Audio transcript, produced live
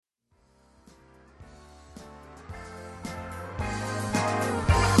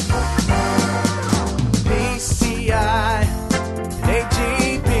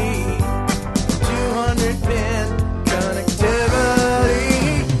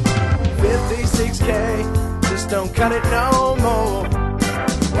don't cut it no more.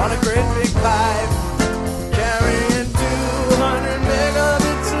 Want a great big pipe, carrying 200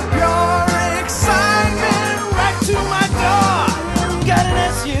 megabits of pure excitement right to my door. Got an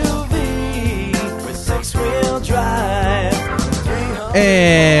SUV with 6-wheel drive.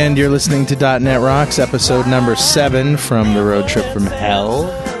 And you're listening to .NET Rocks, episode number 7 from the road trip from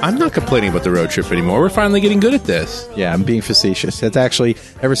hell. I'm not complaining about the road trip anymore. We're finally getting good at this. Yeah, I'm being facetious. It's actually,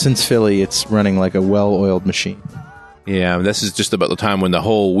 ever since Philly, it's running like a well-oiled machine. Yeah, this is just about the time when the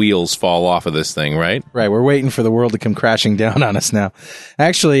whole wheels fall off of this thing, right? Right, we're waiting for the world to come crashing down on us now.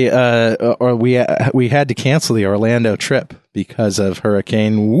 Actually, we had to cancel the Orlando trip because of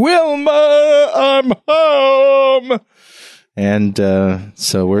Hurricane Wilma. I'm home! And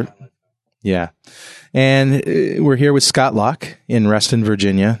so we're here with Scott Locke in Reston,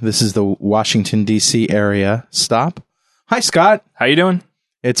 Virginia. This is the Washington, D.C. area stop. Hi, Scott. How you doing?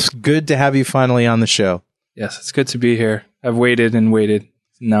 It's good to have you finally on the show. Yes, it's good to be here. I've waited and waited.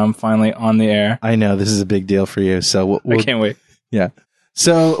 Now I'm finally on the air. I know, this is a big deal for you. So I can't wait. Yeah.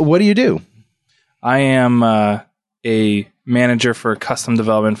 So what do you do? I am a manager for custom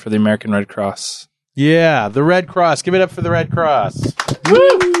development for the American Red Cross. Yeah, the Red Cross. Give it up for the Red Cross.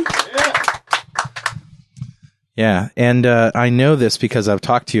 Woo! Yeah, and I know this because I've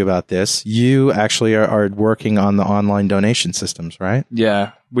talked to you about this. You actually are working on the online donation systems, right?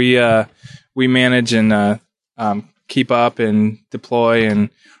 Yeah, we manage and keep up and deploy and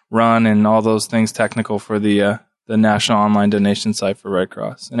run and all those things technical for the national online donation site for Red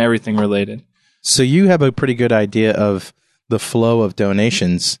Cross and everything related. So you have a pretty good idea of the flow of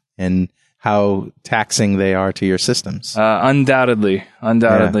donations and how taxing they are to your systems. Undoubtedly.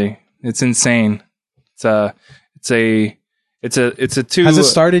 Yeah. It's insane. It's a two. Has it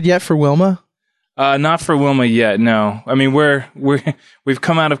started yet for Wilma? Not for Wilma yet. No. I mean, we've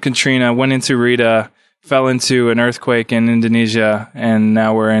come out of Katrina, went into Rita, fell into an earthquake in Indonesia, and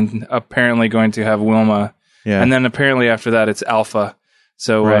now we're apparently going to have Wilma. Yeah. And then apparently after that it's Alpha.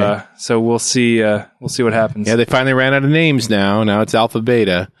 So right. So we'll see what happens. Yeah, they finally ran out of names now. Now it's Alpha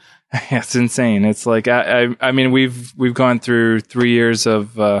Beta. It's insane. It's like I mean we've gone through 3 years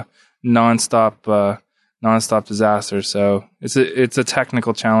of nonstop disaster. So it's a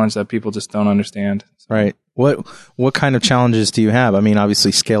technical challenge that people just don't understand. So. Right. What kind of challenges do you have? I mean,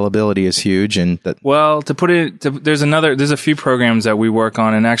 obviously scalability is huge, and well, there's a few programs that we work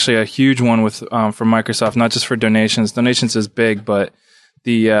on, and actually a huge one with from Microsoft, not just for donations. Donations is big, but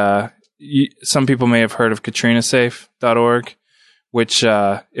some people may have heard of KatrinaSafe.org. Which,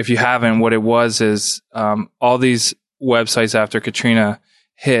 if you haven't, what it was is all these websites after Katrina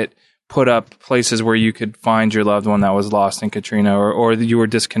hit put up places where you could find your loved one that was lost in Katrina, or you were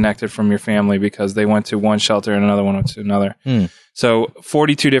disconnected from your family because they went to one shelter and another one went to another. So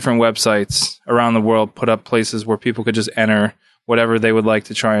 42 different websites around the world put up places where people could just enter whatever they would like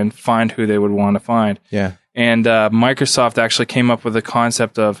to try and find who they would want to find. Yeah. And Microsoft actually came up with the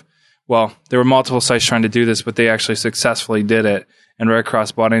concept of, well, there were multiple sites trying to do this, but they actually successfully did it. And Red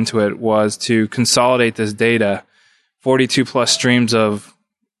Cross bought into it, was to consolidate this data, 42 plus streams of,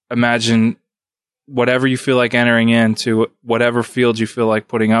 imagine whatever you feel like entering into whatever field you feel like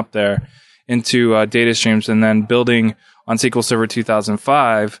putting up there into data streams, and then building on SQL Server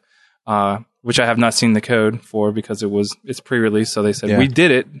 2005, which I have not seen the code for because it's pre-release. So they said, we did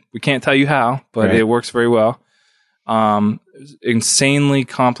it. We can't tell you how, but It works very well. Insanely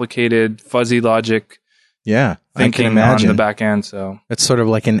complicated, fuzzy logic. Yeah, thinking I can imagine. On the back end. So it's sort of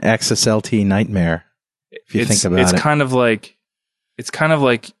like an XSLT nightmare. If you think about it, it's kind of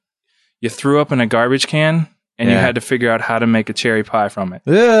like you threw up in a garbage can and you had to figure out how to make a cherry pie from it.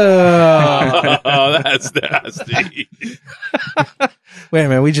 Oh, that's nasty. Wait a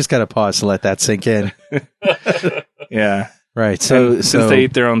minute, we just got to pause to let that sink in. Yeah, right. So since they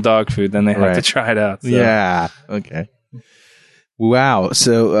eat their own dog food, then they have to try it out. So. Yeah. Okay. Wow.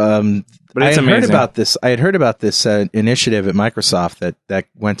 So, but it's amazing. I had heard about this initiative at Microsoft that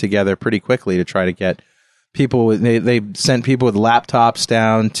went together pretty quickly to try to get people. They sent people with laptops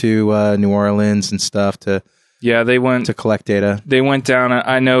down to New Orleans and stuff to collect data. They went down.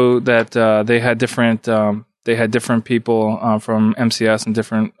 I know that they had different people from MCS and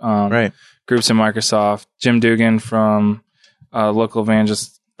different groups in Microsoft. Jim Dugan from local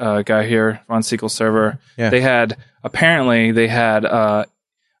evangelist guy here on SQL Server. Yeah. They had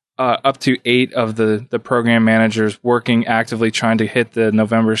up to 8 of the program managers working actively trying to hit the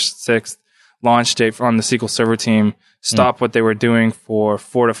November 6th launch date on the SQL Server team, stop what they were doing for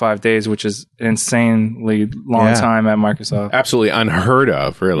 4 to 5 days, which is an insanely long time at Microsoft. Absolutely unheard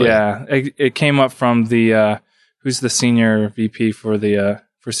of, really. Yeah. It came up from the who's the senior VP for the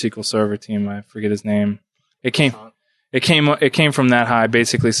for SQL Server team? I forget his name. It came from that high,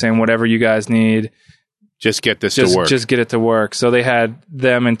 basically saying whatever you guys need, just get this to work. Just get it to work. So they had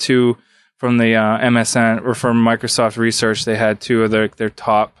them and two from the MSN or from Microsoft Research. They had two of their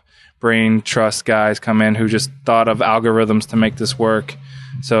top brain trust guys come in who just thought of algorithms to make this work.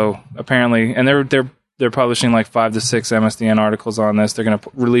 So apparently, and they're publishing like 5 to 6 MSDN articles on this. They're going to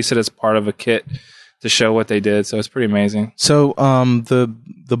release it as part of a kit to show what they did. So it's pretty amazing. So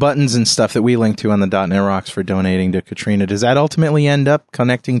the buttons and stuff that we link to on the .NET Rocks for donating to Katrina, does that ultimately end up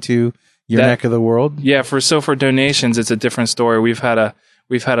connecting to your neck of the world? Yeah. For donations, it's a different story. We've had a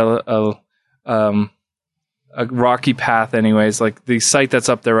rocky path anyways. Like the site that's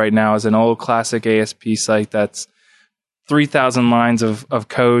up there right now is an old classic ASP site that's 3,000 lines of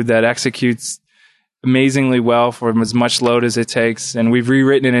code that executes amazingly well for as much load as it takes. And we've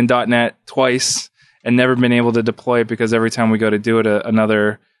rewritten it in .NET twice and never been able to deploy it because every time we go to do it,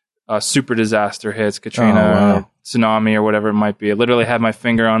 another super disaster hits, Katrina or tsunami or whatever it might be. I literally had my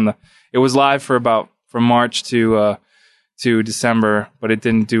finger on it was live from March to December, but it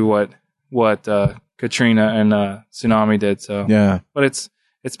didn't do what Katrina and tsunami did. So yeah, but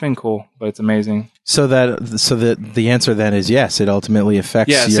it's been cool, but it's amazing. So that the answer then is yes, it ultimately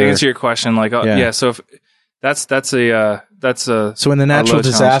affects. Yeah, to answer your question, like yeah. So if that's a so when the natural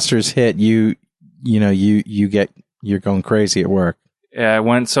disasters hit, you're going crazy at work.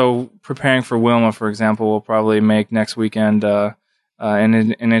 Yeah, so preparing for Wilma, for example, will probably make next weekend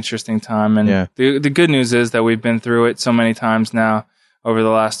an interesting time. And the good news is that we've been through it so many times now over the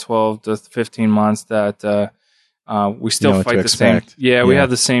last 12 to 15 months that we still fight the same. Yeah, we have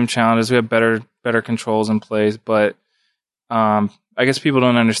the same challenges. We have better controls in place, but I guess people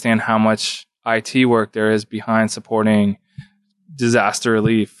don't understand how much IT work there is behind supporting disaster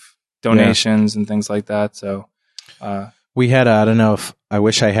relief donations and things like that. So we had I don't know if I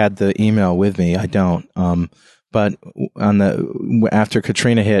wish I had the email with me. I don't. But after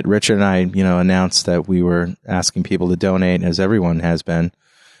Katrina hit, Richard and I, announced that we were asking people to donate, as everyone has been.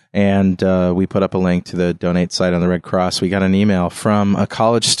 And we put up a link to the donate site on the Red Cross. We got an email from a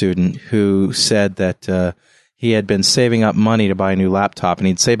college student who said that he had been saving up money to buy a new laptop, and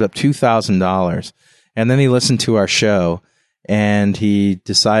he'd saved up $2,000. And then he listened to our show, and he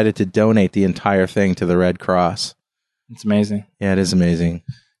decided to donate the entire thing to the Red Cross. It's amazing. Yeah, it is amazing.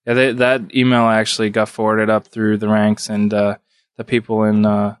 Yeah, that email actually got forwarded up through the ranks, and the people in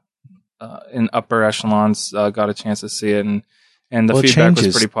upper echelons got a chance to see it, and the feedback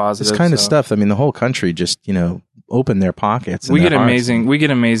was pretty positive. This kind of stuff. I mean, the whole country just opened their pockets. We get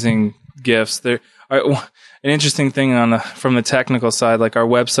amazing gifts. There, an interesting thing from the technical side, like our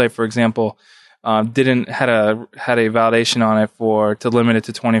website, for example, had a validation on it to limit it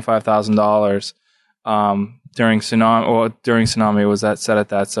to $25,000. During tsunami, it was set at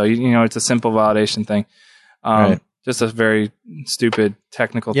that. So it's a simple validation thing. Right. Just a very stupid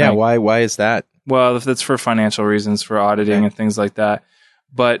technical thing. Yeah, why is that? Well, if it's for financial reasons, for auditing and things like that.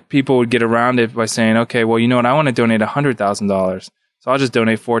 But people would get around it by saying, okay, well, you know what? I want to donate $100,000. So I'll just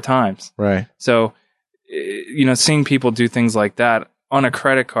donate 4 times. Right. So, seeing people do things like that on a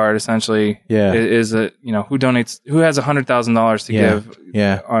credit card essentially is who has $100,000 to give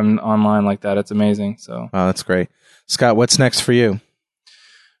online like that. It's amazing. So, oh, that's great. Scott, what's next for you?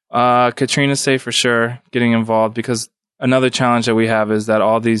 Katrina Safe for sure, getting involved, because another challenge that we have is that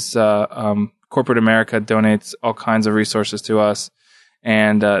all these corporate America donates all kinds of resources to us,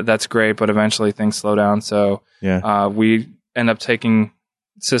 and that's great, but eventually things slow down. So we end up taking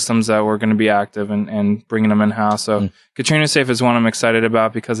systems that were going to be active and bringing them in-house. So Katrina Safe is one I'm excited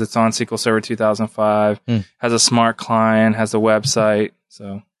about because it's on SQL Server 2005, has a smart client, has a website.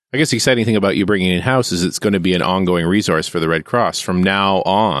 So I guess the exciting thing about you bringing it in-house is it's going to be an ongoing resource for the Red Cross. From now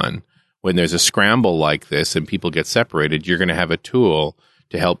on, when there's a scramble like this and people get separated, you're going to have a tool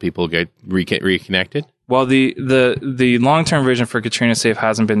to help people get reconnected? Well, the long-term vision for Katrina Safe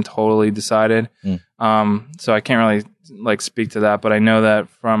hasn't been totally decided. So I can't really speak to that, but I know that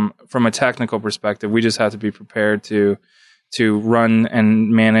from a technical perspective, we just have to be prepared to run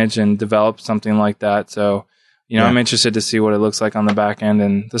and manage and develop something like that. So, I'm interested to see what it looks like on the back end,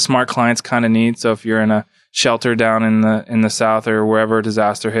 and the smart client's kind of neat. So if you're in a shelter down in the south or wherever a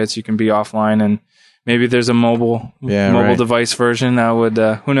disaster hits, you can be offline, and maybe there's a mobile device version that would,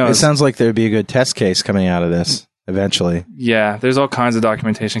 who knows? It sounds like there'd be a good test case coming out of this eventually. Yeah, there's all kinds of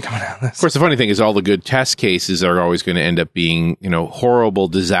documentation coming out of this. Of course, the funny thing is all the good test cases are always going to end up being, horrible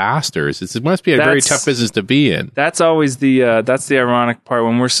disasters. It must be a very tough business to be in. That's always the ironic part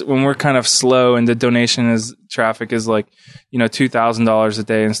when we're kind of slow and the donation traffic is $2,000 a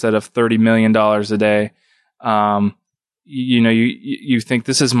day instead of $30 million a day. you think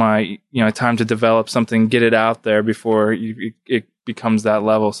this is my time to develop something, get it out there before it becomes that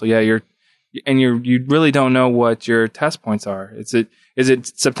level. So yeah, you really don't know what your test points are. Is it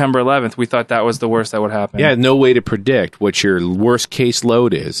September 11th? We thought that was the worst that would happen. Yeah, no way to predict what your worst case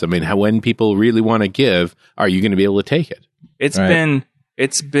load is. I mean, when people really want to give, are you going to be able to take it?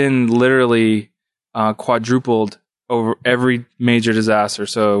 It's been literally quadrupled over every major disaster.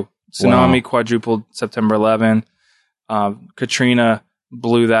 So tsunami quadrupled September 11th. Katrina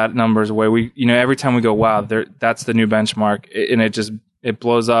blew that numbers away. Every time we go, wow, that's the new benchmark, and it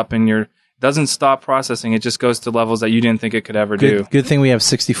blows up, and it doesn't stop processing. It just goes to levels that you didn't think it could ever do. Good thing we have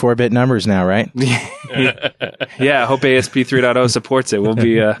 64-bit numbers now, right? Yeah, I hope ASP 3.0 supports it. We'll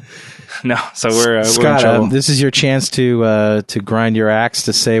be so we're Scott, we're in trouble. this is your chance to grind your axe,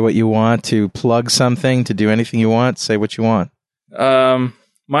 to say what you want, to plug something, to do anything you want. Say what you want.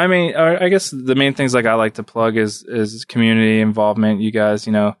 My main, I guess the main things I like to plug is community involvement. You guys,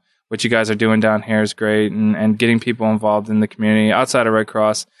 what you guys are doing down here is great, and getting people involved in the community outside of Red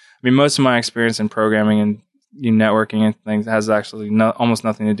Cross. I mean, most of my experience in programming and networking and things has actually almost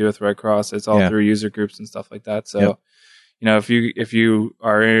nothing to do with Red Cross. It's all through user groups and stuff like that. So, if you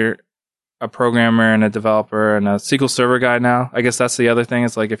are a programmer and a developer and a SQL Server guy now, I guess that's the other thing.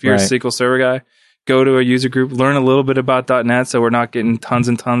 It's like if you're a SQL Server guy, go to a user group, learn a little bit about .NET, so we're not getting tons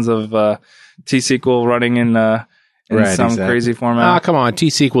and tons of T-SQL running in some crazy format. Ah, come on,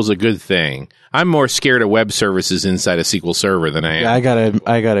 T-SQL's a good thing. I'm more scared of web services inside a SQL Server than I am. Yeah,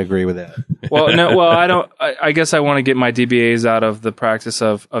 I gotta agree with that. I don't. I guess I want to get my DBAs out of the practice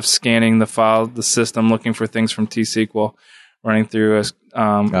of scanning the system, looking for things from T-SQL, running through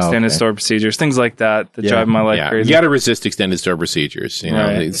extended store procedures, things like that drive my life crazy. You got to resist extended store procedures.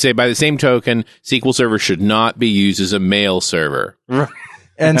 Say by the same token, SQL Server should not be used as a mail server.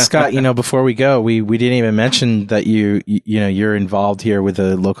 And Scott, before we go, we didn't even mention that you're involved here with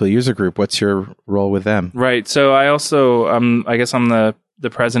a local user group. What's your role with them? Right. So I also I guess I'm the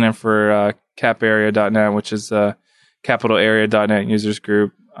president for caparea.net, which is capital area.net users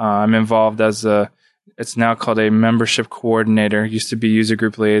group. I'm involved as it's now called a membership coordinator. It used to be user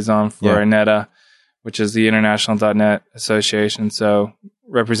group liaison for INETA, which is the International .NET Association. So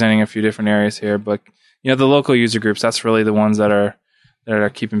representing a few different areas here, but the local user groups, that's really the ones that are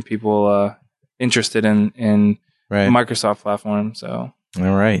keeping people interested in Microsoft platform. So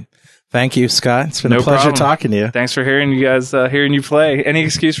all right. Thank you, Scott. It's been a pleasure talking to you. Thanks for hearing you play. Any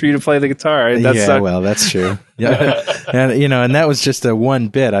excuse for you to play the guitar? Well, that's true. Yeah, and that was just a one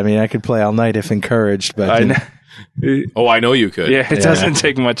bit. I mean, I could play all night if encouraged, but I know you could. Yeah, it doesn't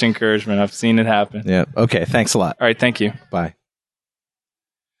take much encouragement. I've seen it happen. Yeah. Okay. Thanks a lot. All right. Thank you. Bye.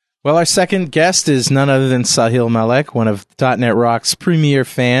 Well, our second guest is none other than Sahil Malik, one of .NET Rock's premier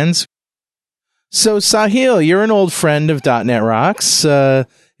fans. So, Sahil, you're an old friend of .NET Rocks.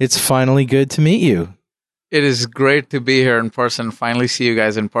 It's finally good to meet you. It is great to be here in person, finally see you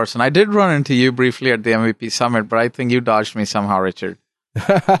guys in person. I did run into you briefly at the MVP Summit, but I think you dodged me somehow, Richard.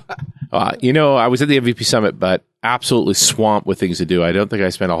 I was at the MVP Summit, but absolutely swamped with things to do. I don't think I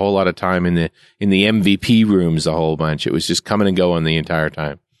spent a whole lot of time in the MVP rooms a whole bunch. It was just coming and going the entire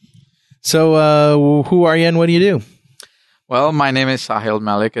time. So, who are you and what do you do? Well, my name is Sahil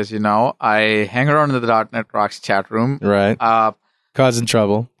Malik, as you know. I hang around in the .NET Rocks chat room. Right. Causing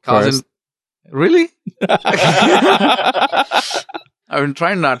trouble. Really? I've been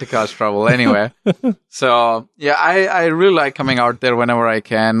trying not to cause trouble anyway. So, yeah, I really like coming out there whenever I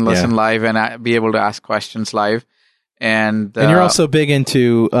can, listen live, and be able to ask questions live. And you're also big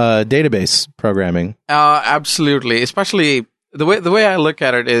into database programming. Absolutely. Especially the way I look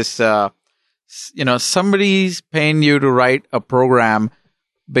at it is, somebody's paying you to write a program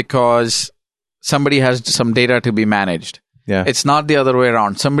because somebody has some data to be managed. Yeah. It's not the other way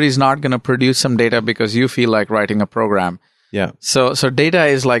around. Somebody's not going to produce some data because you feel like writing a program. Yeah. So data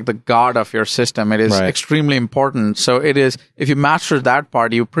is like the god of your system. It is extremely important. So it is, if you master that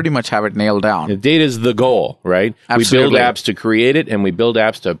part, you pretty much have it nailed down. The data is the goal, right? Absolutely. We build apps to create it, and we build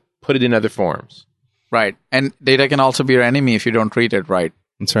apps to put it in other forms. Right. And data can also be your enemy if you don't treat it right.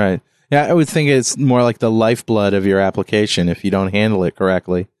 That's right. Yeah, I would think it's more like the lifeblood of your application if you don't handle it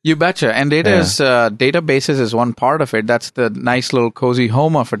correctly. You betcha. And databases is one part of it. That's the nice little cozy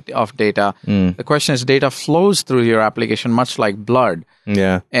home of data. The question is, data flows through your application much like blood.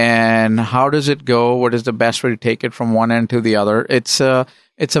 Yeah. And how does it go? What is the best way to take it from one end to the other? It's a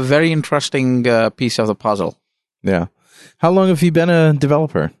very interesting piece of the puzzle. Yeah. How long have you been a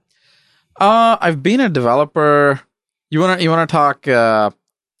developer? I've been a developer. You wanna talk?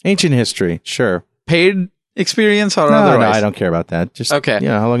 Ancient history, sure. Paid experience or otherwise? No, otherwise? I don't care about that. Just okay.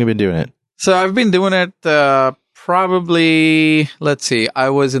 How long have you been doing it? So I've been doing it probably, let's see, I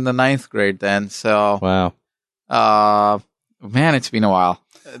was in the 9th grade then. So, Wow. Man, it's been a while.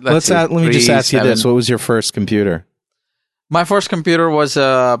 Let me just ask you this. What was your first computer? My first computer was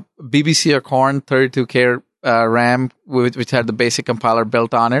a BBC Acorn 32K RAM, which had the basic compiler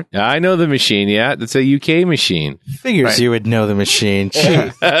built on it. I know the machine, yeah. That's a UK machine. Figures you would know the machine.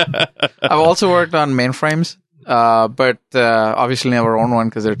 Jeez. I've also worked on mainframes, but obviously never owned one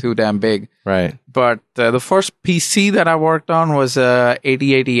because they're too damn big. Right. But the first PC that I worked on was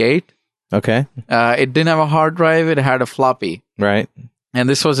 8088. Okay. It didn't have a hard drive. It had a floppy. Right. And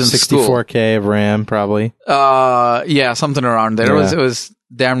this was in school. 64K of RAM, probably. Yeah, something around there. Yeah. It was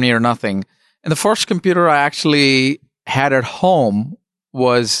damn near nothing. And the first computer I actually had at home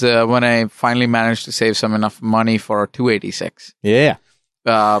was when I finally managed to save some enough money for a 286. Yeah.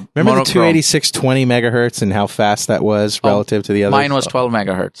 Remember monochrome. the 286 20 megahertz and how fast that was relative to the others? Mine was 12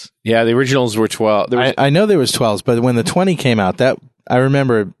 megahertz. Yeah, the originals were 12. I know there was 12s, but when the 20 came out, I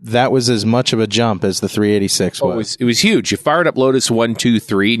remember that was as much of a jump as the 386 was. It was huge. You fired up Lotus 1, 2,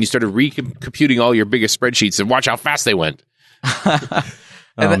 3, and you started recomputing all your biggest spreadsheets, and watch how fast they went.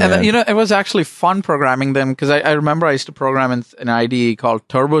 And it was actually fun programming them because I remember I used to program in an IDE called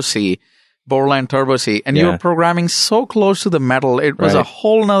Turbo C, Borderline Turbo C, and you were programming so close to the metal, it was a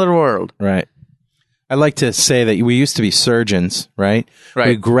whole nother world. Right. I like to say that we used to be surgeons, right? Right.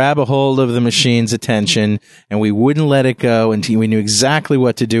 We'd grab a hold of the machine's attention, and we wouldn't let it go until we knew exactly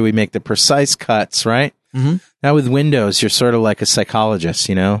what to do. We'd make the precise cuts, right? Mm-hmm. Now with Windows, you're sort of like a psychologist,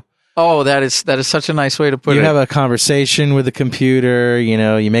 you know? Oh, that is such a nice way to put it. You have a conversation with the computer,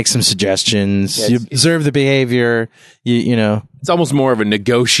 you make some suggestions, you observe the behavior, you know. It's almost more of a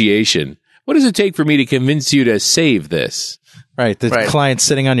negotiation. What does it take for me to convince you to save this? Right. The client's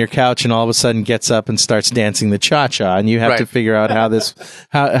sitting on your couch and all of a sudden gets up and starts dancing the cha-cha, and you have to figure out how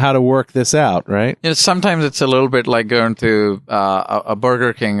to work this out, right? Sometimes it's a little bit like going to a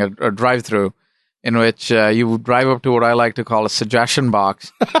Burger King, a drive-through, in which you drive up to what I like to call a suggestion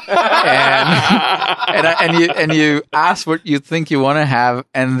box, and you ask what you think you want to have,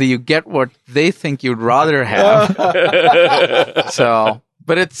 and you get what they think you'd rather have.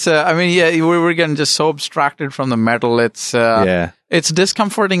 But it's, we're getting just so abstracted from the metal. It's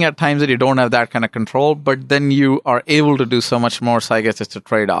discomforting at times that you don't have that kind of control, but then you are able to do so much more. So I guess it's a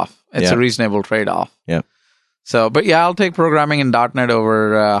trade-off. It's a reasonable trade-off. Yeah. So, but yeah, I'll take programming in .NET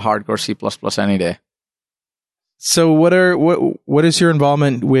over hardcore C++ any day. So what is your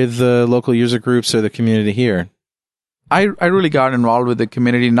involvement with the local user groups or the community here? I really got involved with the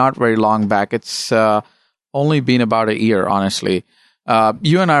community not very long back. It's only been about a year, honestly.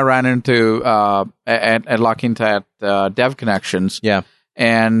 You and I ran into at La Quinta at Dev Connections. Yeah.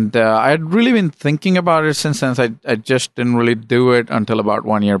 And I had really been thinking about it since then. I just didn't really do it until about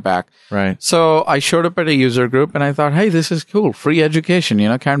 1 year back. Right. So I showed up at a user group and I thought, hey, this is cool. Free education,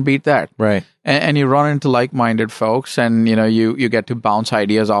 can't beat that. Right. And you run into like-minded folks and, you get to bounce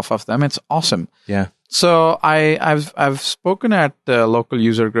ideas off of them. It's awesome. Yeah. So I've spoken at local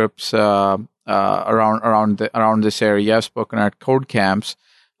user groups around this area. I've spoken at code camps.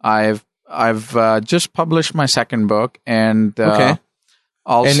 I've just published my second book and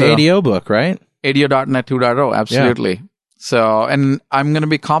also an ADO book, right? ADO.NET 2.0, absolutely. Yeah. So, and I'm going to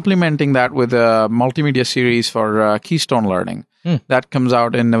be complementing that with a multimedia series for Keystone Learning. That comes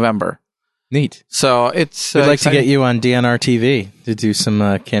out in November. Neat. So it's we'd like to get you on DNR TV to do some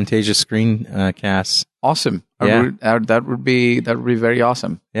Camtasia screen casts. Awesome. Yeah. That would be very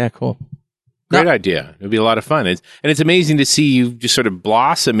awesome. Yeah, cool. Great idea. It'd be a lot of fun. It's amazing to see you just sort of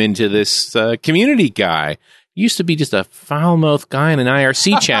blossom into this community guy. You used to be just a foul-mouthed guy in an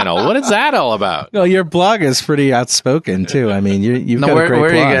IRC channel. What is that all about? Well, your blog is pretty outspoken, too. I mean, you've got a great blog.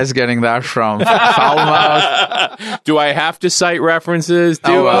 Where are you guys getting that from? Foul-mouthed? Do I have to cite references?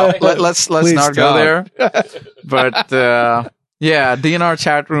 Let's not go there. But... yeah, DNR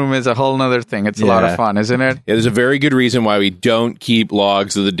chat room is a whole nother thing. It's a lot of fun, isn't it? Yeah, there's a very good reason why we don't keep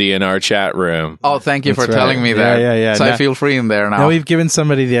logs of the DNR chat room. Oh, thank you for telling me that. Yeah. So I feel free in there now. Now we've given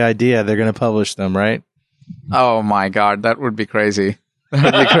somebody the idea. They're going to publish them, right? Oh, my God. That would be crazy.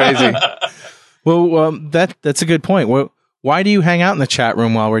 That would be crazy. Well, that's a good point. Why do you hang out in the chat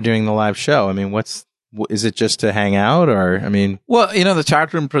room while we're doing the live show? I mean, is it just to hang out, or I mean? Well, the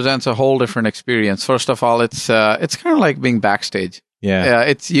chat room presents a whole different experience. First of all, it's kind of like being backstage. Yeah.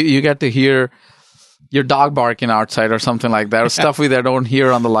 It's you get to hear your dog barking outside or something like that, or stuff we don't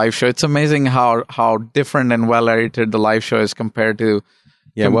hear on the live show. It's amazing how different and well edited the live show is compared to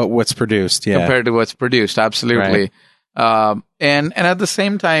what's produced. Yeah, compared to what's produced. Absolutely. Right. And at the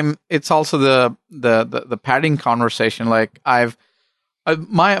same time, it's also the padding conversation. Like I've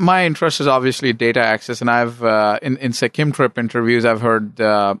My interest is obviously data access, and I've in say Kimtrip interviews, I've heard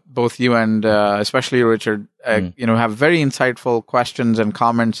both you and especially Richard, have very insightful questions and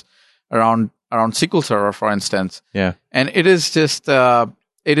comments around SQL Server, for instance. Yeah, and it is just a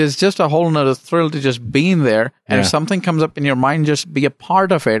whole nother thrill to just be in there, and if something comes up in your mind, just be a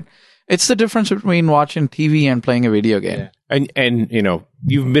part of it. It's the difference between watching TV and playing a video game. Yeah. And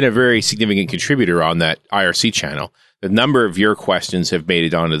you've been a very significant contributor on that IRC channel. The number of your questions have made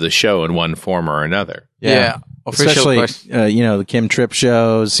it onto the show in one form or another. Yeah. Especially, the Kim Tripp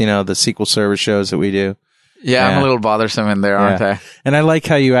shows, the SQL Server shows that we do. Yeah, I'm a little bothersome in there, aren't I? And I like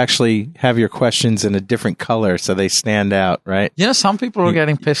how you actually have your questions in a different color so they stand out, right? Some people are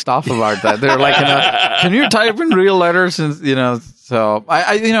getting pissed off about that. They're like, can you type in real letters? And, so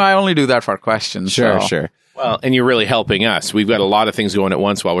I only do that for questions. Sure. Well, and you're really helping us. We've got a lot of things going at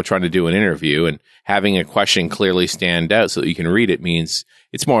once while we're trying to do an interview, and having a question clearly stand out so that you can read it means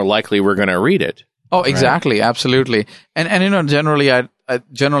it's more likely we're going to read it. Oh, exactly. Right? Absolutely. And generally I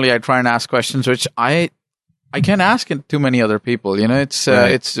try and ask questions which I can't ask too many other people. It's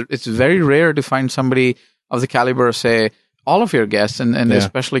very rare to find somebody of the caliber of, say, all of your guests and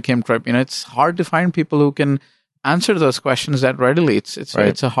especially Kim Tripp. It's hard to find people who can answer those questions that readily.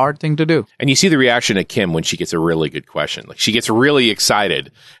 It's a hard thing to do. And you see the reaction of Kim when she gets a really good question. Like, she gets really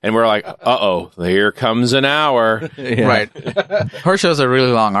excited, and we're like, uh-oh, here comes an hour. Right. Her shows are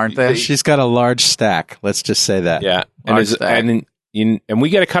really long, aren't they? She's got a large stack. Let's just say that. Yeah. And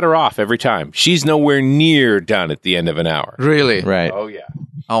we got to cut her off every time. She's nowhere near done at the end of an hour. Really? Right. Oh, yeah.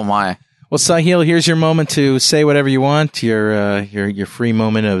 Oh, my. Well, Sahil, here's your moment to say whatever you want. Your free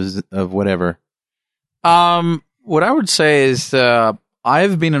moment of whatever. What I would say is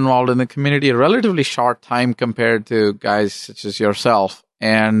I've been involved in the community a relatively short time compared to guys such as yourself.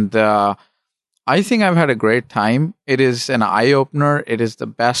 And I think I've had a great time. It is an eye-opener. It is the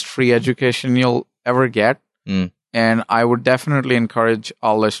best free education you'll ever get. And I would definitely encourage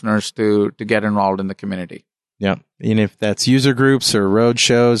all listeners to get involved in the community. Yeah. And if that's user groups or road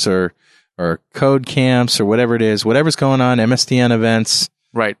shows or code camps or whatever it is, whatever's going on, MSDN events.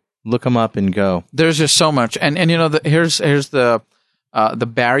 Right. Look them up and go. There's just so much, and here's the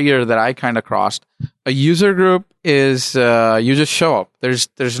barrier that I kind of crossed. A user group is you just show up.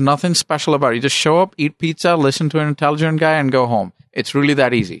 There's nothing special about it. You just show up, eat pizza, listen to an intelligent guy, and go home. It's really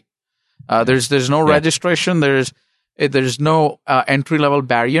that easy. There's no registration. There's no entry level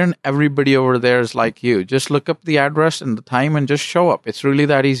barrier, and everybody over there is like you. Just look up the address and the time, and just show up. It's really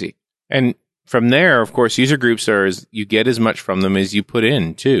that easy. And from there, of course, user groups you get as much from them as you put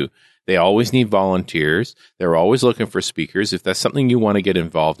in, too. They always need volunteers. They're always looking for speakers. If that's something you want to get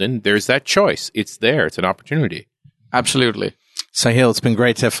involved in, there's that choice. It's there. It's an opportunity. Absolutely. Sahil, it's been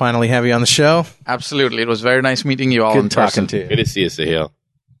great to finally have you on the show. Absolutely. It was very nice meeting you all in person. Good talking to you. Good to see you, Sahil.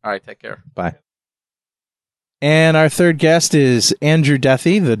 All right. Take care. Bye. And our third guest is Andrew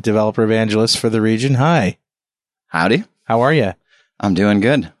Duthie, the developer evangelist for the region. Hi. Howdy. How are you? I'm doing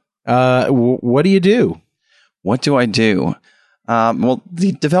good. What do you do? What do I do? Well,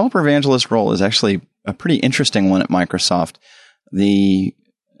 the developer evangelist role is actually a pretty interesting one at Microsoft.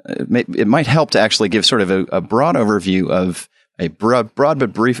 It might help to actually give sort of a broad overview of a broad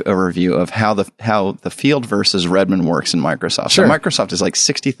but brief overview of how the field versus Redmond works in Microsoft. Sure. So Microsoft is like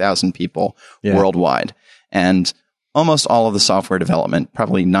 60,000 people worldwide, and almost all of the software development,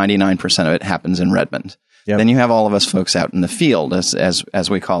 probably 99% of it, happens in Redmond. Yep. Then you have all of us folks out in the field, as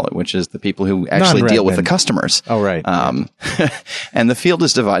we call it, which is the people who actually deal with the customers. Oh, right. And the field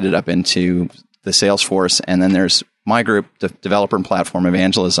is divided up into the sales force, and then there's my group, Developer and Platform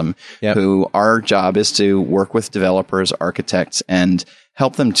Evangelism, who our job is to work with developers, architects, and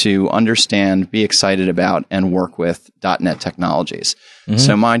help them to understand, be excited about, and work with .NET technologies. Mm-hmm.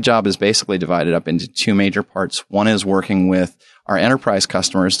 So my job is basically divided up into two major parts. One is working with our enterprise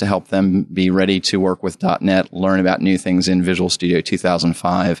customers to help them be ready to work with .NET, learn about new things in Visual Studio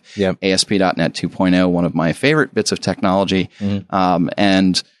 2005, ASP.NET 2.0, one of my favorite bits of technology,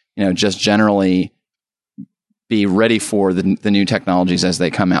 and just generally be ready for the new technologies as they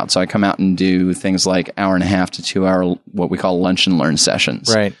come out. So I come out and do things like 1.5 to 2 hour, what we call lunch and learn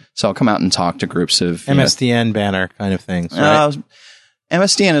sessions. Right. So I'll come out and talk to groups of MSDN banner kind of things. Right?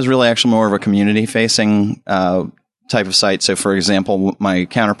 MSDN is really actually more of a community facing type of site. So for example, my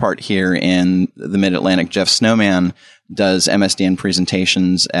counterpart here in the Mid-Atlantic, Jeff Snowman, does MSDN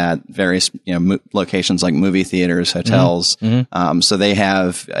presentations at various locations like movie theaters, hotels. Mm-hmm. So they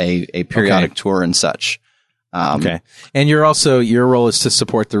have a periodic tour and such. Okay. And you're also, your role is to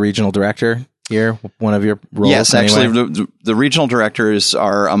support the regional director? here? One of your roles? Yes, anyway? actually, the regional directors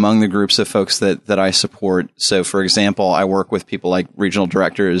are among the groups of folks that I support. So, for example, I work with people like regional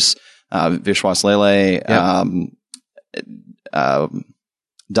directors Vishwas Lele,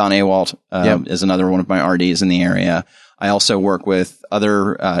 Don Awalt is another one of my RDs in the area. I also work with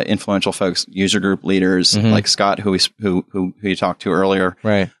other influential folks, user group leaders like Scott, who you talked to earlier.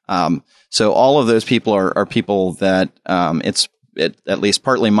 Right. So all of those people are people that it's at least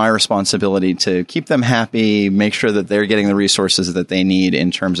partly my responsibility to keep them happy, make sure that they're getting the resources that they need in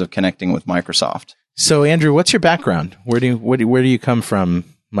terms of connecting with Microsoft. So, Andrew, what's your background? Where do you come from,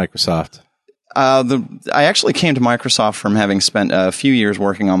 Microsoft? I actually came to Microsoft from having spent a few years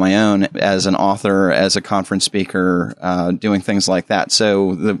working on my own as an author, as a conference speaker, doing things like that.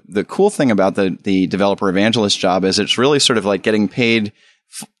 So the cool thing about the developer evangelist job is it's really sort of like getting paid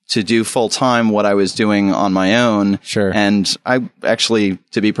to do full time what I was doing on my own. Sure. And I actually,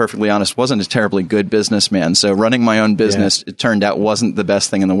 to be perfectly honest, wasn't a terribly good businessman. So running my own business, it turned out, wasn't the best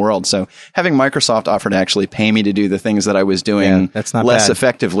thing in the world. So having Microsoft offer to actually pay me to do the things that I was doing that's not less bad.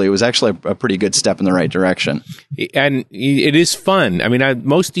 effectively was actually a pretty good step in the right direction. And it is fun. I mean,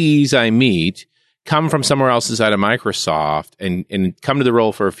 most DEs I meet come from somewhere else inside of Microsoft and come to the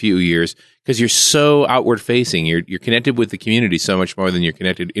role for a few years because you're so outward facing. You're connected with the community so much more than you're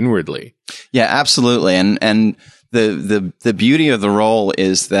connected inwardly. Yeah, absolutely. And the beauty of the role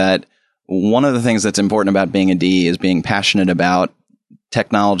is that one of the things that's important about being a DE is being passionate about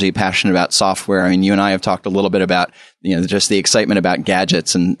technology, passionate about software. I mean, you and I have talked a little bit about, just the excitement about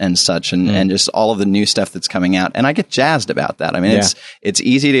gadgets and such and just all of the new stuff that's coming out. And I get jazzed about that. I mean, it's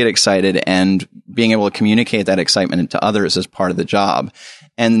easy to get excited, and being able to communicate that excitement to others is part of the job.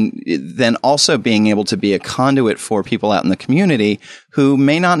 And then also being able to be a conduit for people out in the community who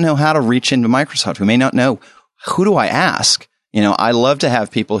may not know how to reach into Microsoft, who may not know, who do I ask? I love to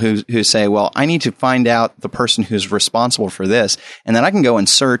have people who say, well, I need to find out the person who's responsible for this. And then I can go and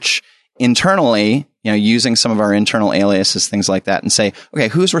search internally, using some of our internal aliases, things like that, and say, okay,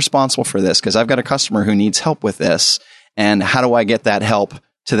 who's responsible for this? Because I've got a customer who needs help with this. And how do I get that help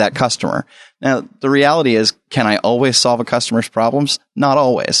to that customer? Now, the reality is, can I always solve a customer's problems? Not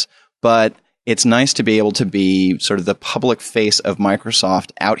always. But it's nice to be able to be sort of the public face of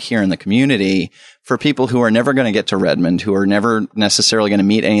Microsoft out here in the community for people who are never going to get to Redmond, who are never necessarily going to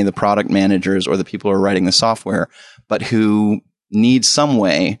meet any of the product managers or the people who are writing the software, but who need some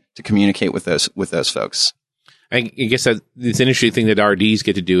way to communicate with those folks. I guess it's an interesting thing that RDs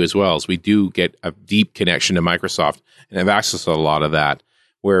get to do as well, is we do get a deep connection to Microsoft and have access to a lot of that,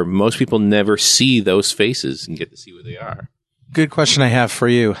 where most people never see those faces and get to see where they are. Good question I have for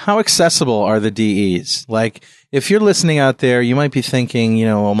you. How accessible are the DEs? Like, if you're listening out there, you might be thinking,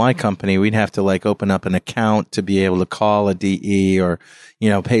 well, my company, we'd have to open up an account to be able to call a DE or,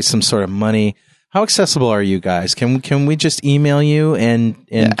 pay some sort of money. How accessible are you guys? Can we just email you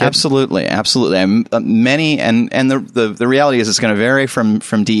absolutely. Many, and the reality is it's going to vary from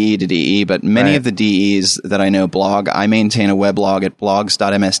DE to DE, but many of the DEs that I know blog. I maintain a weblog at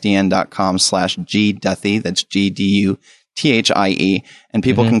blogs.msdn.com/gduthie. That's GDUTHIE, and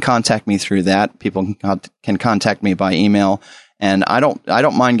people can contact me through that. People can contact me by email. And I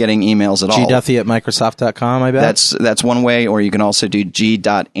don't mind getting emails at all. gduthie@microsoft.com, I bet? That's one way, or you can also do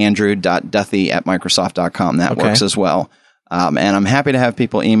g.andrew.duthie@microsoft.com. That works as well. And I'm happy to have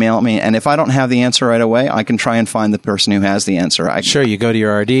people email me. And if I don't have the answer right away, I can try and find the person who has the answer. Sure, you go to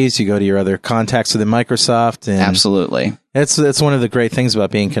your RDs, you go to your other contacts within Microsoft. And absolutely. It's one of the great things about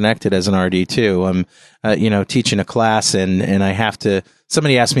being connected as an RD too. I'm, teaching a class and I have to,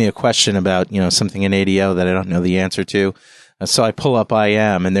 somebody asked me a question about, something in ADO that I don't know the answer to. So I pull up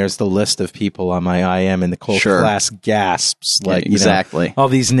IM, and there's the list of people on my IM, and the whole class gasps. Exactly. All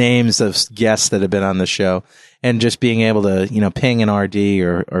these names of guests that have been on the show, and just being able to, ping an RD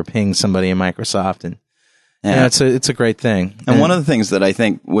or ping somebody in Microsoft, and it's a great thing. And one of the things that I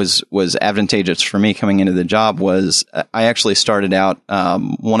think was advantageous for me coming into the job was I actually started out.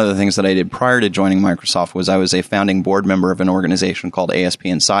 One of the things that I did prior to joining Microsoft was I was a founding board member of an organization called ASP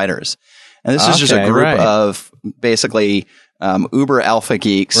Insiders, and this is just a group of basically uber alpha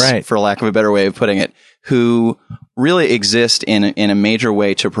geeks, for lack of a better way of putting it, who really exist in a major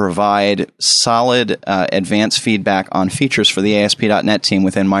way to provide solid advanced feedback on features for the ASP.NET team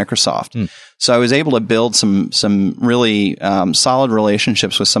within Microsoft. So I was able to build some really solid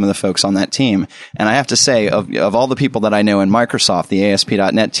relationships with some of the folks on that team. And I have to say, of all the people that I know in Microsoft, the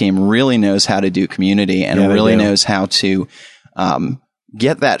ASP.NET team really knows how to do community and really knows how to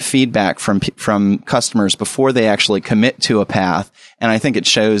get that feedback from customers before they actually commit to a path. And I think it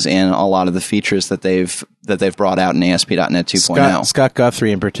shows in a lot of the features that they've brought out in ASP.NET 2.0. Scott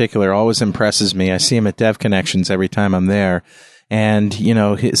Guthrie in particular always impresses me. I see him at Dev Connections every time I'm there. And,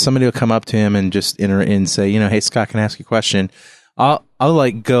 somebody will come up to him and just and say, hey, Scott, can I ask you a question? I'll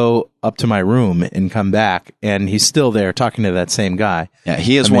like go up to my room and come back, and he's still there talking to that same guy. Yeah,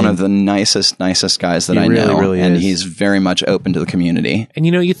 he is one of the nicest guys that I know, really and is. He's very much open to the community. And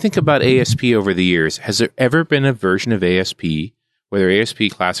you think about ASP over the years. Has there ever been a version of ASP, whether ASP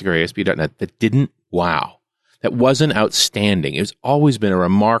Classic or ASP.NET, that didn't wow? That wasn't outstanding. It's always been a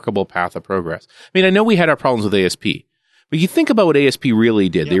remarkable path of progress. I know we had our problems with ASP. But you think about what ASP really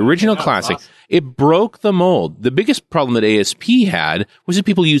did. The original Classic, it broke the mold. The biggest problem that ASP had was that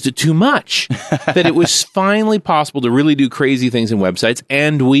people used it too much. That it was finally possible to really do crazy things in websites,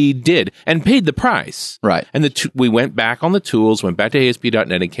 and we did, and paid the price. Right. And we went back on the tools, went back to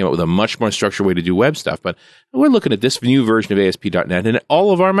ASP.NET, and came up with a much more structured way to do web stuff. But we're looking at this new version of ASP.NET, and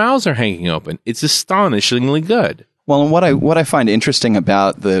all of our mouths are hanging open. It's astonishingly good. Well, and what I find interesting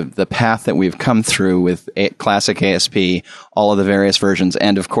about the path that we've come through with Classic ASP, all of the various versions,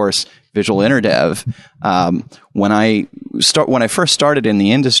 and of course Visual InterDev, when I first started in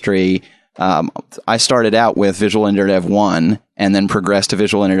the industry, I started out with Visual InterDev 1 and then progressed to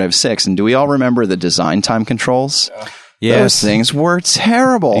Visual InterDev 6. And do we all remember the design time controls? Yes. Those things were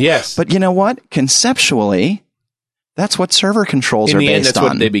terrible. Yes. But you know what? Conceptually, that's what server controls are based on. In the end, that's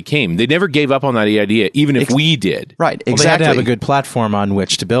what they became. They never gave up on that idea, even if we did. Right, exactly. Well, they had to have a good platform on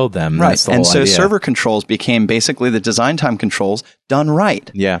which to build them. Right, That's the and whole so idea. server controls became basically the design time controls done right.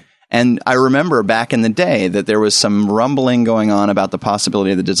 Yeah. And I remember back in the day that there was some rumbling going on about the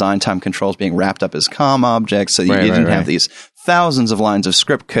possibility of the design time controls being wrapped up as COM objects, so that you didn't have these thousands of lines of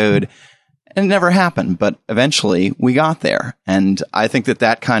script code. And it never happened, but eventually we got there. And I think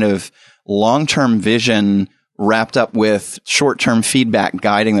that kind of long-term vision wrapped up with short-term feedback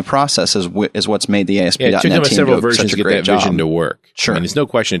guiding the process is what's made the ASP.NET it took them team several do versions such a to get great that vision job. to work. Sure. There's no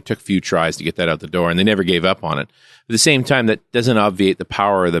question it took a few tries to get that out the door, and they never gave up on it. At the same time, that doesn't obviate the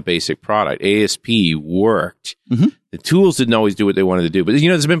power of the basic product. ASP worked. Mm-hmm. The tools didn't always do what they wanted to do. But,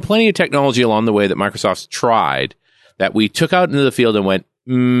 there's been plenty of technology along the way that Microsoft's tried that we took out into the field and went,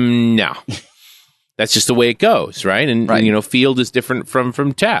 no. That's just the way it goes, right? And, field is different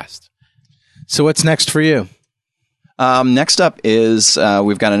from test. So what's next for you? Next up is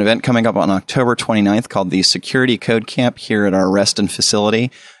we've got an event coming up on October 29th called the Security Code Camp here at our Reston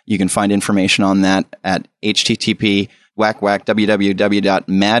facility. You can find information on that at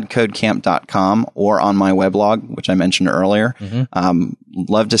www.madcodecamp.com or on my weblog, which I mentioned earlier. Mm-hmm.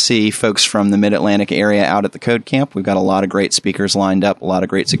 Love to see folks from the Mid-Atlantic area out at the Code Camp. We've got a lot of great speakers lined up, a lot of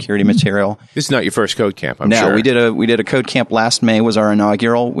great security material. This is not your first Code Camp, I'm sure. No, we did a Code Camp last May was our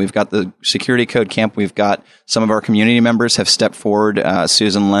inaugural. We've got the Security Code Camp. We've got some of our community members have stepped forward.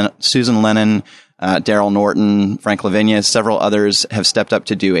 Susan Lennon, Daryl Norton, Frank Lavinia, several others have stepped up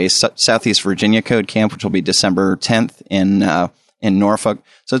to do a Southeast Virginia Code Camp, which will be December 10th in Norfolk.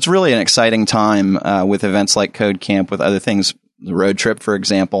 So it's really an exciting time with events like Code Camp, with other things, the road trip, for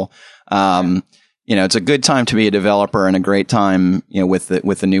example. It's a good time to be a developer and a great time, with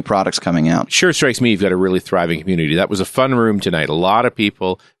the new products coming out. Sure strikes me you've got a really thriving community. That was a fun room tonight. A lot of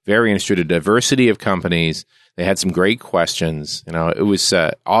people, very interested, a diversity of companies. They had some great questions. It was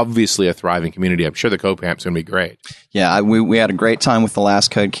obviously a thriving community. I'm sure the Code Camp's going to be great. Yeah, we had a great time with the last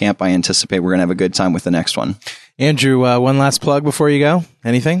Code Camp. I anticipate we're going to have a good time with the next one. Andrew, one last plug before you go.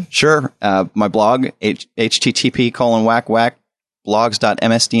 Anything? Sure. My blog,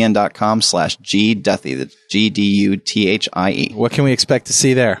 http://blogs.msdn.com/gduthie. That's GDUTHIE. What can we expect to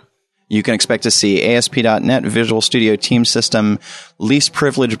see there? You can expect to see ASP.NET, Visual Studio Team System, least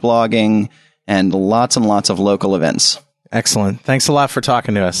privilege blogging, and lots of local events. Excellent. Thanks a lot for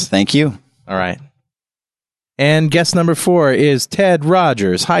talking to us. Thank you. All right. And guest number 4 is Ted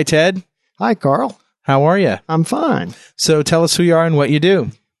Rogers. Hi, Ted. Hi, Carl. How are you? I'm fine. So tell us who you are and what you do.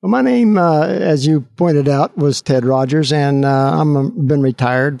 Well, my name, as you pointed out, was Ted Rogers, and I've been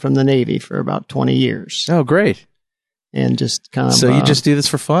retired from the Navy for about 20 years. Oh, great. And just kind of... So you just do this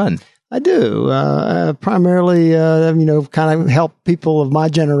for fun? I do. Primarily, kind of help people of my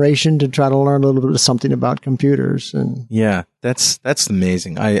generation to try to learn a little bit of something about computers. And yeah, that's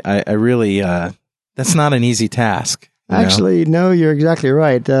amazing. I really, that's not an easy task. Actually, no, you're exactly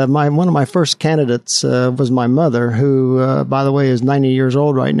right. One of my first candidates was my mother, who, by the way, is 90 years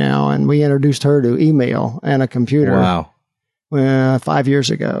old right now, and we introduced her to email and a computer. Wow. 5 years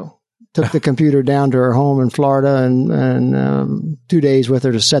ago. Took the computer down to her home in Florida and 2 days with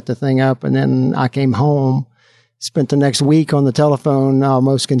her to set the thing up. And then I came home, Spent the next week on the telephone,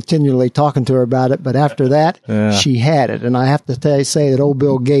 almost continually talking to her about it. But after that, she had it. And I have to say that old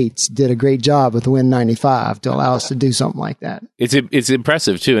Bill Gates did a great job with the Win95 to allow us to do something like that. It's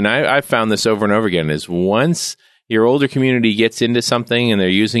impressive, too. And I've found this over and over again, is once your older community gets into something and they're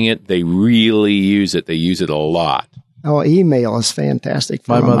using it, they really use it. They use it a lot. Oh, email is fantastic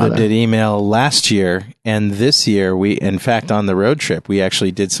for my mother did email last year, and this year in fact, on the road trip, we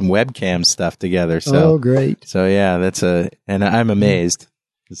actually did some webcam stuff together. So, great. So yeah, and I'm amazed.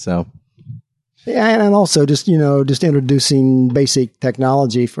 So. Yeah, and also just introducing basic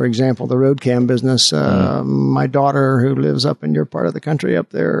technology. For example, the roadcam business. My daughter, who lives up in your part of the country up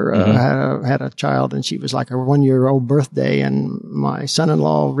there, had a child, and she was like her 1-year-old birthday, and my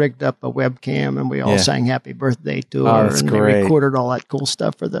son-in-law rigged up a webcam, and we all sang "Happy Birthday" to her, that's and great. they recorded all that cool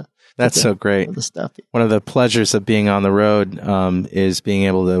stuff for the. That's so great. The stuff. One of the pleasures of being on the road is being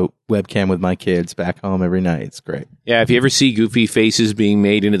able to webcam with my kids back home every night. It's great. Yeah, if you ever see goofy faces being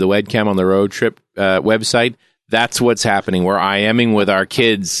made into the webcam on the road trip website, that's what's happening. We're IMing with our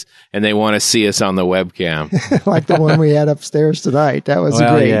kids, and they want to see us on the webcam. Like the one we had upstairs tonight. That was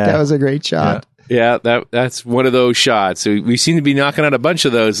great. Yeah. That was a great shot. Yeah, that's one of those shots. We seem to be knocking out a bunch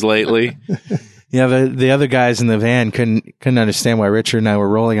of those lately. Yeah, the other guys in the van couldn't understand why Richard and I were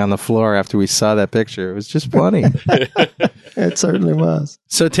rolling on the floor after we saw that picture. It was just funny. It certainly was.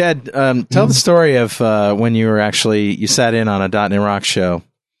 So, Ted, tell the story of when you sat in on a .NET Rock show.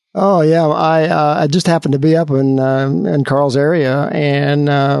 Oh yeah, I just happened to be up in Carl's area, and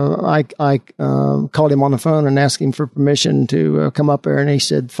I called him on the phone and asked him for permission to come up there, and he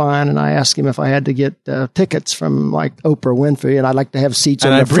said fine. And I asked him if I had to get tickets from like Oprah Winfrey, and I'd like to have seats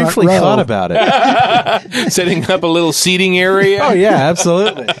on the front row. And I briefly thought about it, setting up a little seating area. Oh yeah,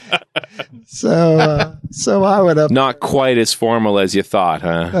 absolutely. So I went up. Not quite as formal as you thought,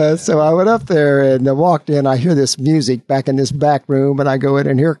 huh? So I went up there and walked in. I hear this music back in this back room, and I go in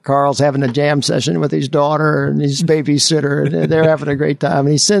and hear Carl's having a jam session with his daughter and his babysitter, and they're having a great time.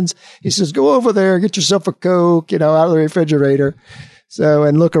 And he says, go over there, get yourself a Coke, out of the refrigerator. So,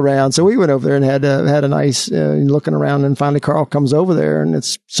 and look around. So we went over there and had a nice looking around, and finally Carl comes over there, and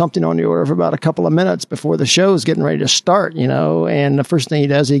it's something on the order of about a couple of minutes before the show's getting ready to start, and the first thing he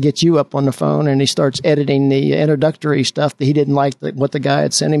does, he gets you up on the phone and he starts editing the introductory stuff that he didn't like what the guy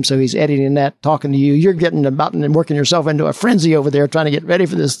had sent him. So he's editing that, talking to you. You're getting about and working yourself into a frenzy over there trying to get ready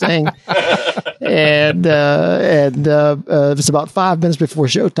for this thing. And it's about 5 minutes before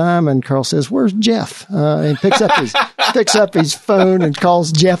showtime, and Carl says, "Where's Jeff?" And he picks up his phone and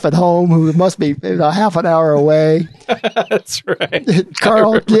calls Jeff at home, who must be a half an hour away. That's right.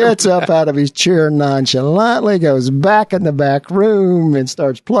 Carl gets up out of his chair nonchalantly, goes back in the back room, and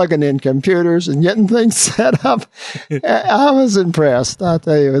starts plugging in computers and getting things set up. I was impressed. I'll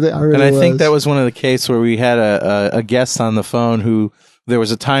tell you, I really and I was. think that was one of the cases where we had a guest on the phone who there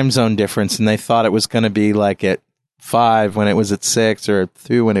was a time zone difference, and they thought it was going to be like at 5 when it was at 6, or at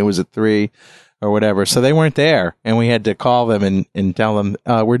 2 when it was at 3. Or whatever. So they weren't there, and we had to call them and tell them,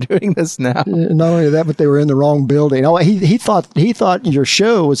 we're doing this now. Not only that, but they were in the wrong building. Oh, he thought your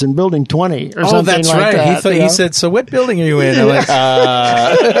show was in building 20 or something. Oh, that's like right. That, He said, so what building are you in? I'm like,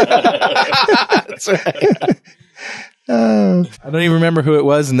 that's right. I don't even remember who it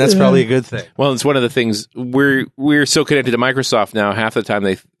was, and that's probably a good thing. Well, it's one of the things we're so connected to Microsoft now. Half the time,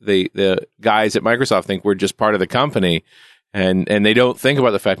 the guys at Microsoft think we're just part of the company. And they don't think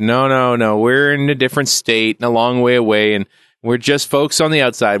about the fact, no, we're in a different state and a long way away, and we're just folks on the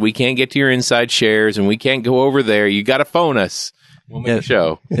outside. We can't get to your inside shares, and we can't go over there. You got to phone us. We'll make a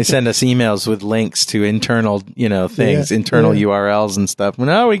show. They send us emails with links to internal, things, internal URLs and stuff.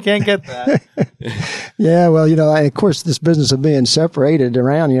 No, we can't get that. Yeah, well, of course, this business of being separated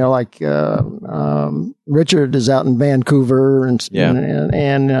around, Richard is out in Vancouver, and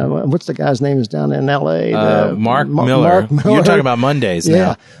what's the guy's name is down in L.A.? Mark Miller. You're talking about Mondays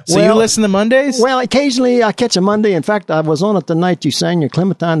now. So you listen to Mondays? Well, occasionally I catch a Monday. In fact, I was on it the night you sang your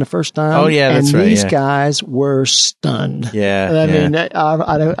Clementine the first time. Oh, yeah, that's right. And these guys were stunned. Yeah. I mean,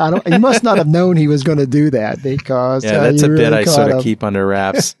 I don't. He must not have known he was going to do that, because that's a bit I sort of keep under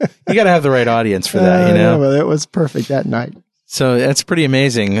wraps. You got to have the right audience for that, Well, it was perfect that night. So that's pretty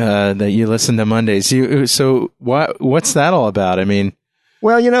amazing that you listen to Mondays. So what's that all about? I mean,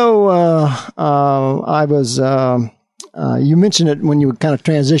 well, I was you mentioned it when you kind of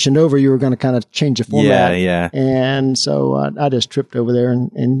transitioned over, you were going to kind of change the format. Yeah. And so I just tripped over there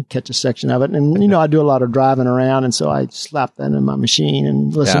and catch a section of it. And, I do a lot of driving around. And so I slapped that in my machine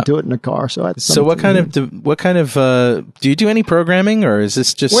and listened to it in the car. So what kind of, do you do any programming, or is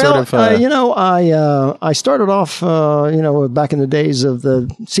this just sort of, I started off, back in the days of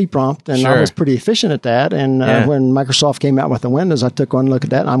the C prompt, and I was pretty efficient at that. And when Microsoft came out with the Windows, I took one look at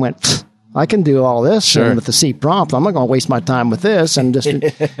that and I went, I can do all this and with the C prompt. I'm not going to waste my time with this. And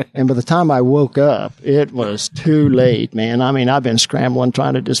and by the time I woke up, it was too late, man. I mean, I've been scrambling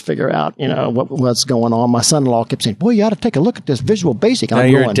trying to just figure out, what's going on. My son-in-law kept saying, "Boy, you ought to take a look at this Visual Basic." Now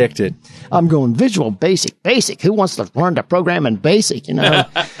you're addicted. I'm going Visual Basic. Who wants to learn to program in Basic?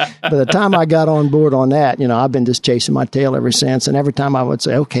 By the time I got on board on that, I've been just chasing my tail ever since. And every time I would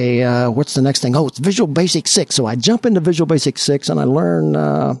say, "Okay, what's the next thing?" Oh, it's Visual Basic 6. So I jump into Visual Basic 6 and I learn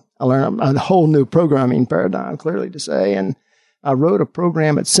a whole new programming paradigm, clearly to say. And I wrote a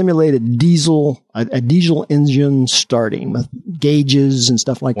program that simulated a diesel engine starting with gauges and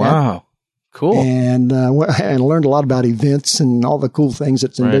stuff like that. Wow. Cool. And learned a lot about events and all the cool things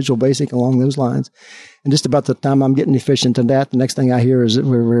that's in Visual Basic along those lines. And just about the time I'm getting efficient in that, the next thing I hear is that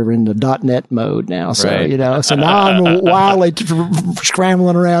we're in the .NET mode now. So, so now I'm wildly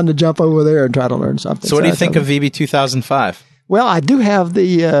scrambling around to jump over there and try to learn something. So what do you think of VB 2005? Well, I do have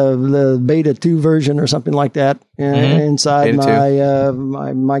the Beta 2 version or something like that inside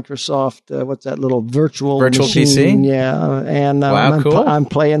my Microsoft. What's that little virtual machine? PC? Yeah, and I'm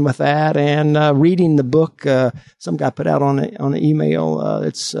playing with that and reading the book. Some guy put out on the email.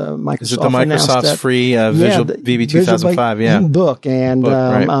 It's Microsoft. Is it the Microsoft's free Visual VB 2005? Book, and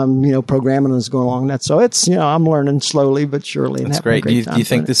I'm programming as going along that. So it's I'm learning slowly but surely. That's great. Do you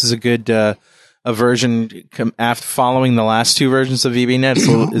think this is a good? A version after following the last two versions of VBNet?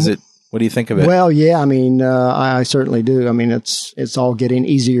 Is it? What do you think of it? Well, yeah, I mean, I certainly do. I mean, it's all getting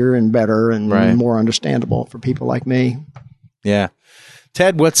easier and better and more understandable for people like me. Yeah,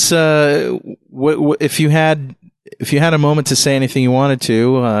 Ted, what's if you had a moment to say anything you wanted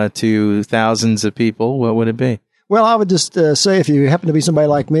to thousands of people, what would it be? Well, I would just say if you happen to be somebody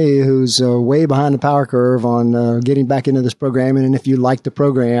like me who's way behind the power curve on getting back into this programming, and if you like the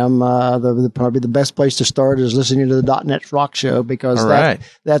program, probably the best place to start is listening to the .NET Rock Show, because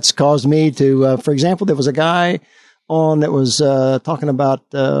that's caused me to, for example, there was a guy on that was talking about,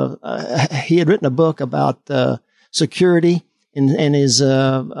 he had written a book about security and his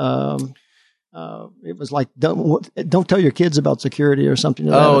it was like don't tell your kids about security or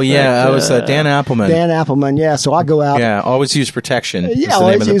something. I was Dan Appleman. Dan Appleman, yeah. So I go out. Yeah, always use protection. Yeah,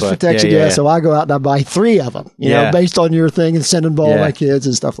 always use protection. Yeah. So I go out and I buy 3 of them. You know, based on your thing, and send them to all my kids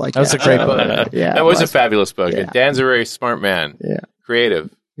and stuff like that. That was a great book. That was a fabulous book. Yeah. Dan's a very smart man. Yeah, creative.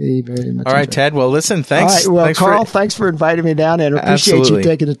 Very much. All right, Ted. Well, listen, thanks. All right, well, Carl, thanks for inviting me down, and I appreciate you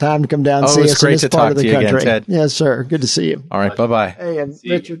taking the time to come down and see us in this part of the country. Again, Ted. Yes, sir. Good to see you. All right, bye-bye. Hey, and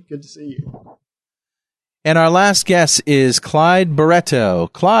Richard, good to see you. And our last guest is Clyde Barreto.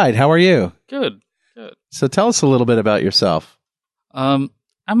 Clyde, how are you? Good. So tell us a little bit about yourself. I'm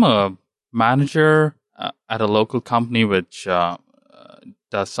a manager at a local company which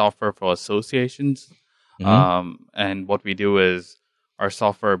does software for associations. Mm-hmm. And what we do is our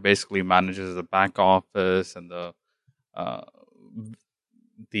software basically manages the back office and the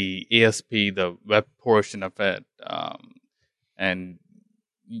ASP, the web portion of it. And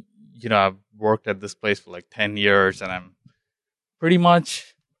I've worked at this place for like 10 years, and I'm pretty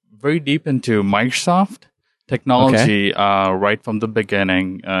much very deep into Microsoft technology right from the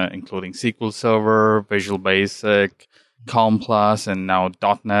beginning, including SQL Server, Visual Basic, COM+, and now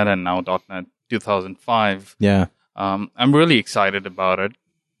 .NET, and now .NET 2005. Yeah. I'm really excited about it.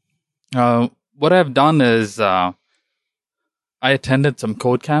 What I've done is I attended some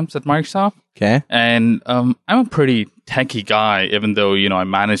code camps at Microsoft. Okay. And I'm a pretty techie guy, even though, I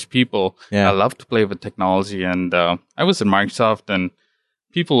manage people. Yeah. I love to play with technology. And I was in Microsoft, and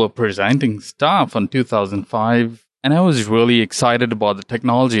people were presenting stuff on 2005. And I was really excited about the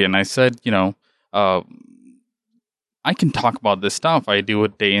technology. And I said, I can talk about this stuff. I do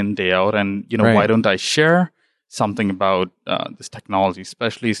it day in, day out. And, why don't I share something about this technology,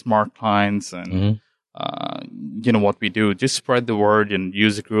 especially smart clients and, what we do. Just spread the word in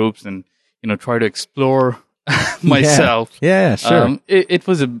user groups and, try to explore myself. Yeah, sure. It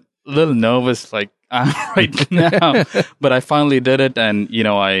was a little nervous, like right now, but I finally did it. And,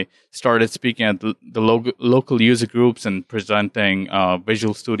 I started speaking at the local user groups and presenting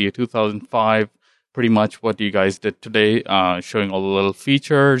Visual Studio 2005, pretty much what you guys did today, showing all the little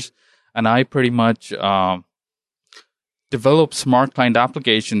features. And I pretty much developed smart client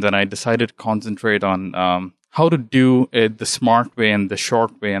applications, and I decided to concentrate on how to do it the smart way and the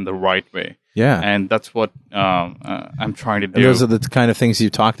short way and the right way. Yeah. And that's what I'm trying to do. And those are the kind of things you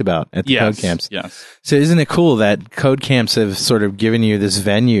talked about at the code camps. Yes. So isn't it cool that code camps have sort of given you this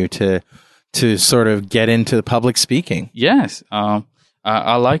venue to sort of get into public speaking? Yes.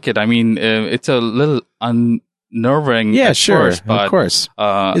 I like it. I mean, it's a little unnerving. Yeah, at sure. First, but, of course.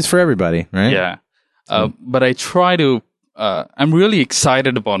 It's for everybody, right? Yeah. But I try to, I'm really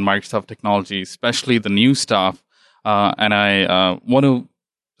excited about Microsoft technology, especially the new stuff. And I want to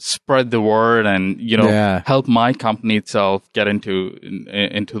spread the word and, help my company itself get into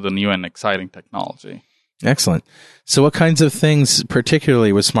the new and exciting technology. Excellent. So what kinds of things,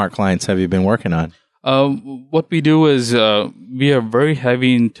 particularly with smart clients, have you been working on? What we do is we are very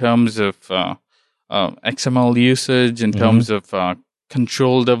heavy in terms of XML usage, in terms of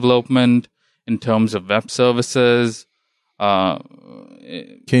control development, in terms of web services. Can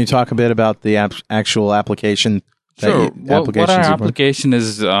you talk a bit about the actual application? Sure. What our application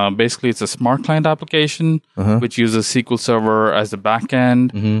is, basically it's a smart client application, which uses SQL Server as the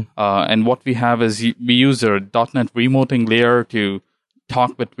backend. And what we have is we use a .NET remoting layer to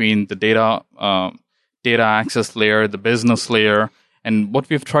talk between the data access layer, the business layer. And what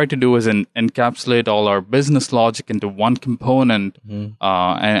we've tried to do is encapsulate all our business logic into one component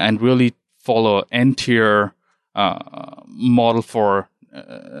and really follow end-tier model for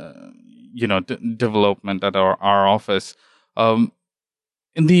development at our office. In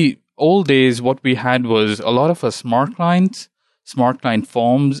the old days, what we had was a lot of our smart client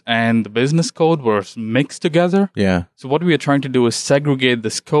forms and the business code were mixed together. Yeah. So what we are trying to do is segregate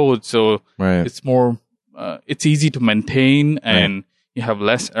this code so it's more, it's easy to maintain and you have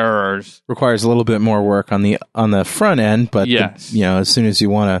less errors. Requires a little bit more work on the front end, but as soon as you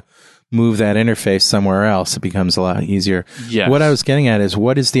want to move that interface somewhere else, it becomes a lot easier. Yes. What I was getting at is,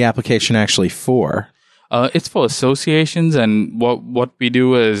 what is the application actually for? It's for associations, and what we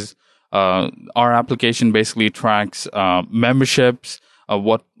do is our application basically tracks memberships,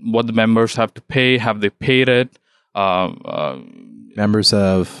 what the members have to pay, have they paid it. Members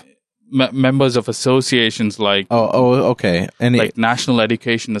of associations like okay, like National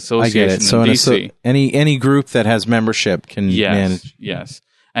Education Association. I get it. So in DC. Any group that has membership can manage. Yes.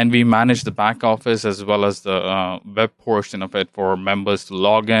 And we manage the back office as well as the web portion of it for members to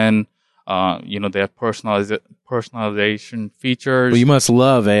log in. They have personalization features. Well, you must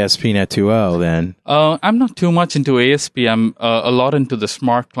love ASP.NET 2.0 then. I'm not too much into ASP. I'm a lot into the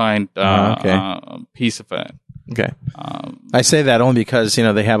smart client piece of it. Okay. I say that only because,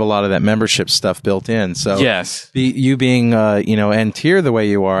 they have a lot of that membership stuff built in. So yes, you being, end tier the way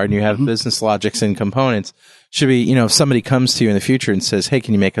you are, and you have business logics and components, should be, if somebody comes to you in the future and says, hey,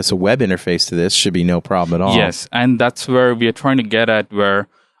 can you make us a web interface to this? Should be no problem at all. Yes. And that's where we are trying to get at, where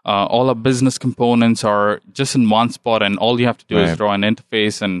all our business components are just in one spot, and all you have to do is draw an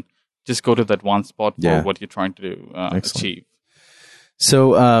interface and just go to that one spot for what you're trying to achieve.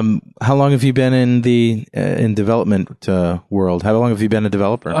 So, how long have you been in the in development world? How long have you been a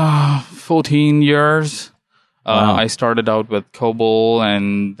developer? 14 years. Wow. I started out with COBOL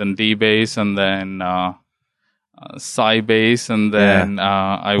and then DBase and then Sybase, and then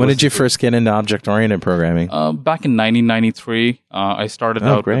When did you first get into object-oriented programming? Back in 1993, I started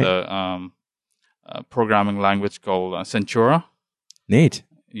out with a programming language called Centura. Neat.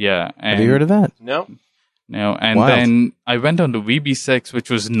 Yeah. Have you heard of that? No. No, and then I went on to VB6, which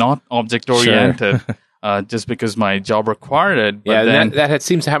was not object-oriented, just because my job required it. But that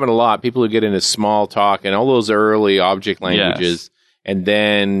seems to happen a lot. People who get into small talk and all those early object languages, and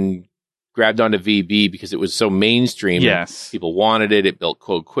then grabbed onto VB because it was so mainstream. Yes. People wanted it. It built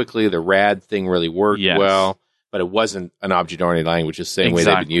code quickly. The RAD thing really worked well, but it wasn't an object-oriented language the same way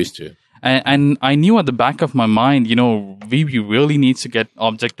they've been used to. And I knew at the back of my mind, VB really needs to get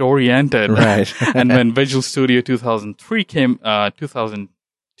object-oriented. Right. And when Visual Studio 2003 came,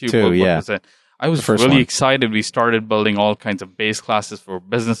 2002, what was it? I was really excited. We started building all kinds of base classes for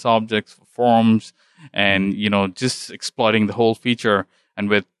business objects, for forms, and, just exploiting the whole feature. And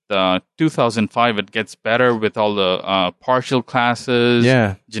with 2005, it gets better with all the partial classes,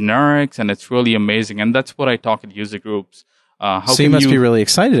 generics, and it's really amazing. And that's what I talk at user groups. So you must be really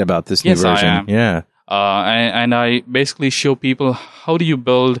excited about this new version. I am. Yeah. And I basically show people how do you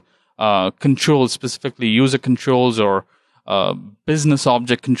build controls, specifically user controls or business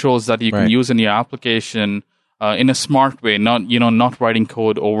object controls that you can use in your application in a smart way, not writing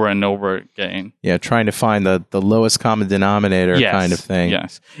code over and over again. Yeah, trying to find the lowest common denominator kind of thing.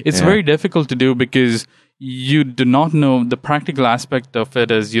 Yes. It's very difficult to do because you do not know the practical aspect of it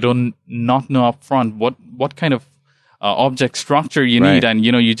is you don't not know up front what kind of object structure you Right. need, and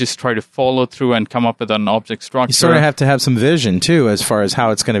you just try to follow through and come up with an object structure. You sort of have to have some vision too, as far as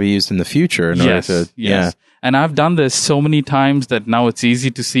how it's going to be used in the future. In order to, yes. And I've done this so many times that now it's easy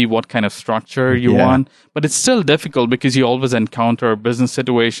to see what kind of structure you want, but it's still difficult because you always encounter business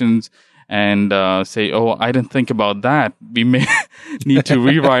situations and say, oh, I didn't think about that. We may need to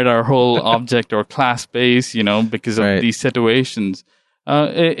rewrite our whole object or class base, because of these situations.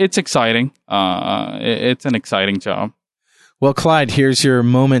 It's exciting. It's an exciting job. Well, Clyde, here's your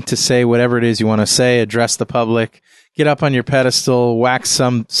moment to say whatever it is you want to say, address the public, get up on your pedestal, whack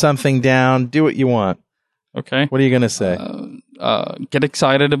something down, do what you want. Okay. What are you going to say? Get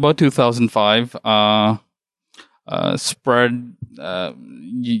excited about 2005. Spread,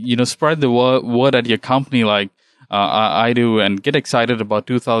 spread the word at your company like I do, and get excited about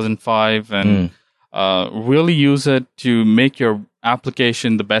 2005 and really use it to make your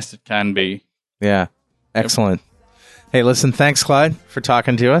application the best it can be. Yeah. Excellent. Hey, listen, thanks, Clyde, for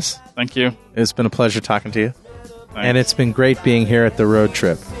talking to us. Thank you. It's been a pleasure talking to you. Thanks. And it's been great being here at the road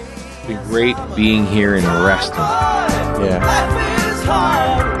trip. It's been great being here in Reston. Yeah. Life is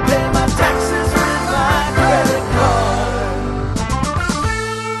hard.